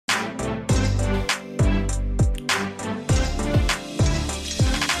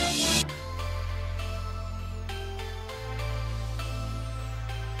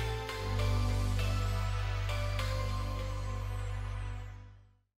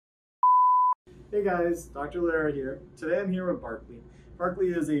Hey guys, Dr. Lera here. Today I'm here with Barkley. Barkley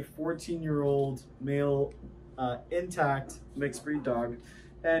is a 14-year-old male intact mixed breed dog,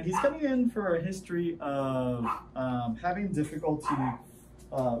 and he's coming in for a history of having difficulty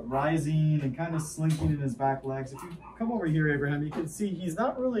rising and kind of slinking in his back legs. If you come over here, Abraham, you can see he's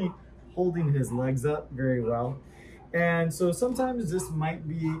not really holding his legs up very well. And so sometimes this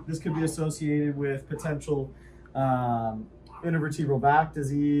could be associated with potential intervertebral back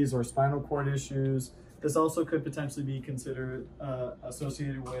disease or spinal cord issues. This also could potentially be considered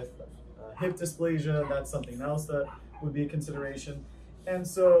associated with hip dysplasia. That's something else that would be a consideration. And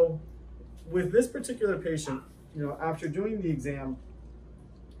so with this particular patient, after doing the exam,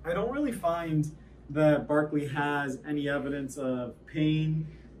 I don't really find that Barkley has any evidence of pain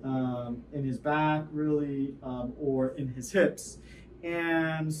in his back, really, or in his hips.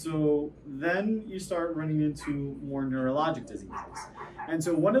 And so then you start running into more neurologic diseases. And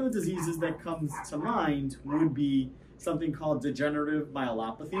so one of the diseases that comes to mind would be something called degenerative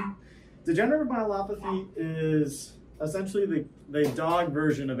myelopathy. Degenerative myelopathy is essentially the dog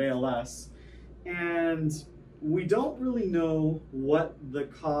version of ALS. And we don't really know what the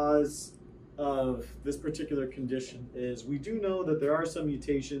cause of this particular condition is. We do know that there are some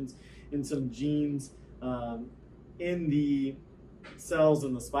mutations in some genes in the cells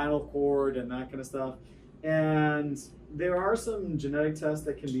in the spinal cord and that kind of stuff. And there are some genetic tests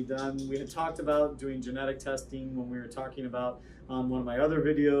that can be done. We had talked about doing genetic testing when we were talking about one of my other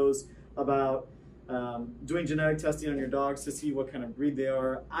videos about doing genetic testing on your dogs to see what kind of breed they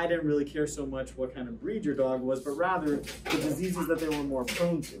are. I didn't really care so much what kind of breed your dog was, but rather the diseases that they were more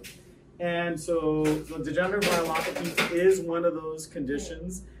prone to. And so the degenerative myelopathy is one of those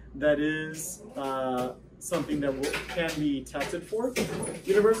conditions that is something that can be tested for.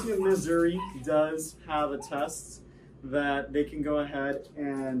 University of Missouri does have a test that they can go ahead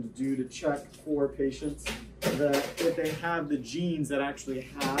and do to check for patients that if they have the genes that actually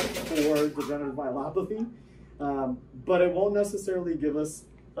have for degenerative myelopathy, but it won't necessarily give us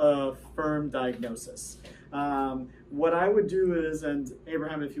a firm diagnosis. What I would do is, and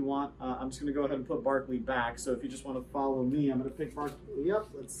Abraham, if you want, I'm just going to go ahead and put Barkley back. So if you just want to follow me, I'm going to pick Barkley up.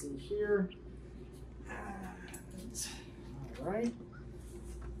 Let's see here. All right.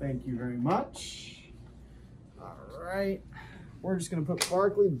 Thank you very much. All right. We're just going to put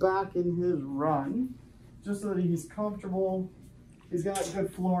Barkley back in his run just so that he's comfortable. He's got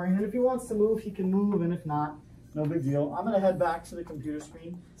good flooring. And if he wants to move, he can move. And if not, no big deal. I'm going to head back to the computer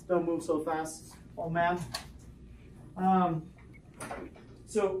screen. Don't move so fast, old man.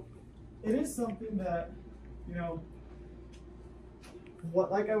 So it is something that,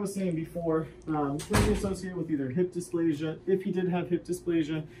 like I was saying before, could be associated with either hip dysplasia. If he did have hip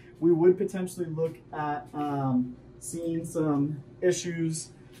dysplasia, we would potentially look at seeing some issues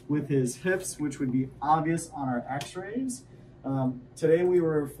with his hips, which would be obvious on our x-rays. Today we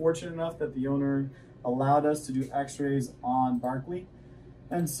were fortunate enough that the owner allowed us to do x-rays on Barkley.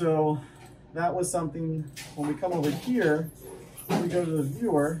 And so that was something, when we come over here, we go to the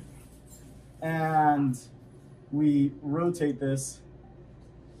viewer and we rotate this.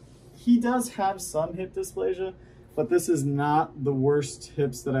 He does have some hip dysplasia, but this is not the worst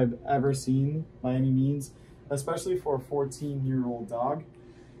hips that I've ever seen by any means, especially for a 14-year-old dog.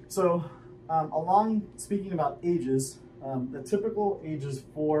 So speaking about ages, the typical ages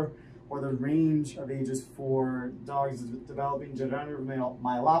for, or the range of ages for dogs developing degenerative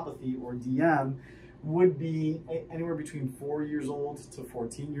myelopathy, or DM, would be anywhere between 4 years old to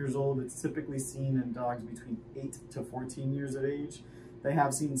 14 years old. It's typically seen in dogs between 8 to 14 years of age. They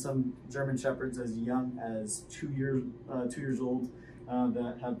have seen some German Shepherds as young as 2 years old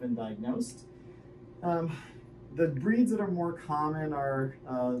that have been diagnosed. The breeds that are more common are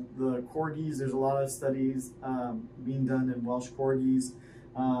the Corgis. There's a lot of studies being done in Welsh Corgis.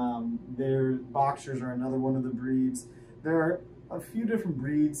 Their Boxers are another one of the breeds. There are a few different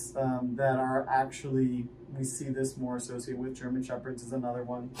breeds that are actually, we see this more associated with. German Shepherds is another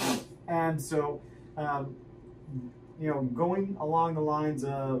one. And so, going along the lines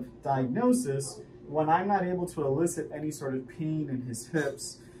of diagnosis, when I'm not able to elicit any sort of pain in his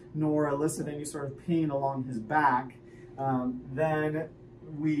hips, nor elicit any sort of pain along his back, then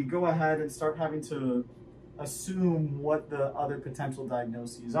we go ahead and start having to assume what the other potential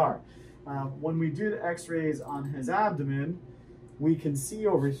diagnoses are. When we did x-rays on his abdomen, we can see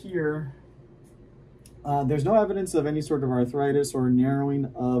over here, there's no evidence of any sort of arthritis or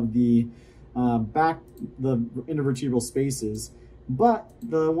narrowing of the the intervertebral spaces. But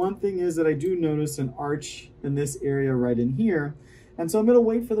the one thing is that I do notice an arch in this area right in here. And so I'm going to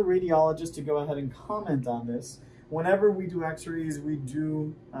wait for the radiologist to go ahead and comment on this. whenever we do x-rays, we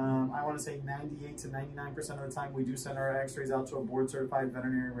do, I want to say 98 to 99% of the time, we do send our x-rays out to a board-certified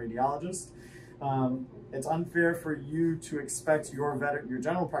veterinary radiologist. It's unfair for you to expect your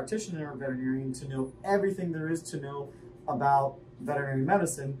general practitioner or veterinarian to know everything there is to know about veterinary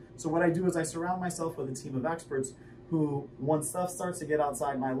medicine. So what I do is I surround myself with a team of experts who, once stuff starts to get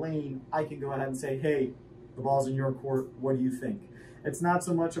outside my lane, I can go ahead and say, hey, the ball's in your court, what do you think? It's not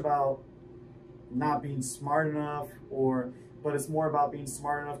so much about not being smart enough, but it's more about being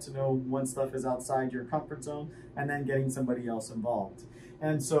smart enough to know when stuff is outside your comfort zone and then getting somebody else involved.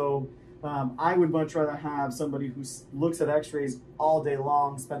 And so I would much rather have somebody who looks at x-rays all day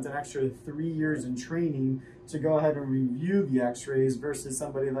long, spent an extra 3 years in training to go ahead and review the x-rays versus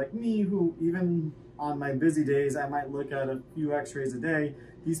somebody like me who, even on my busy days, I might look at a few x-rays a day.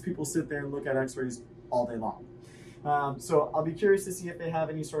 These people sit there and look at x-rays all day long. So I'll be curious to see if they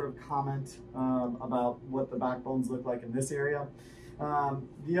have any sort of comment about what the backbones look like in this area.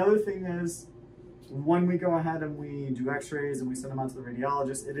 The other thing is, when we go ahead and we do x-rays and we send them out to the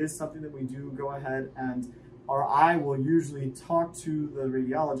radiologist, it is something that we do go ahead and, or I will usually talk to the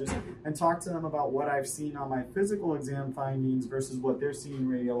radiologist and talk to them about what I've seen on my physical exam findings versus what they're seeing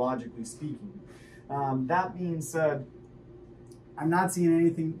radiologically speaking. That being said, I'm not seeing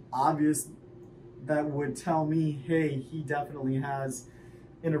anything obvious that would tell me, hey, he definitely has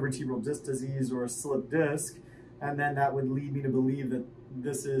intervertebral disc disease or a slip disc, and then that would lead me to believe that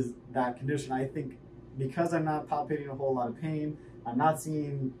this is that condition. I think because I'm not palpating a whole lot of pain, I'm not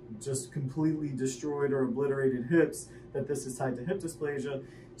seeing just completely destroyed or obliterated hips, that this is tied to hip dysplasia.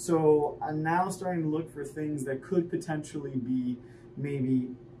 So I'm now starting to look for things that could potentially be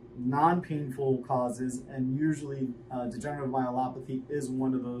maybe non-painful causes, and usually degenerative myelopathy is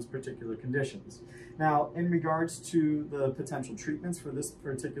one of those particular conditions. Now, in regards to the potential treatments for this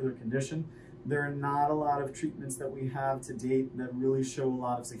particular condition, there are not a lot of treatments that we have to date that really show a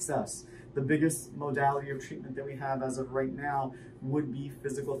lot of success. The biggest modality of treatment that we have as of right now would be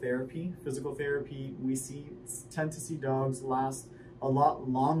physical therapy. Physical therapy, we tend to see dogs last a lot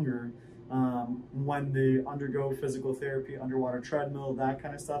longer when they undergo physical therapy, underwater treadmill, that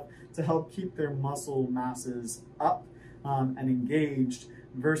kind of stuff, to help keep their muscle masses up and engaged,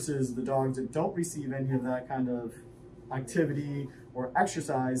 versus the dogs that don't receive any of that kind of activity or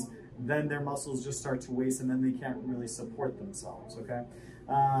exercise. Then their muscles just start to waste and then they can't really support themselves, okay?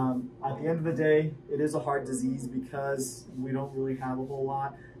 At the end of the day, it is a hard disease because we don't really have a whole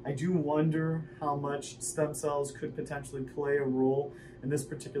lot. I do wonder how much stem cells could potentially play a role in this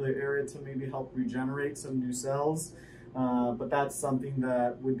particular area to maybe help regenerate some new cells. But that's something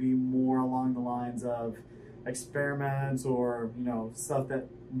that would be more along the lines of experiments or, you know, stuff that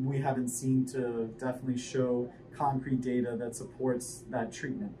we haven't seen to definitely show concrete data that supports that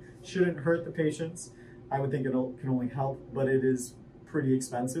treatment. Shouldn't hurt the patients. I would think it can only help, but it is pretty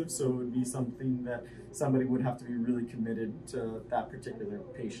expensive, so it would be something that somebody would have to be really committed to that particular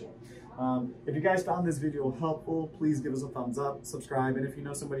patient. If you guys found this video helpful, please give us a thumbs up, subscribe, and if you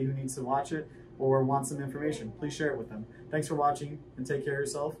know somebody who needs to watch it or wants some information, please share it with them. Thanks for watching, and take care of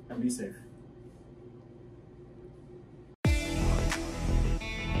yourself and be safe.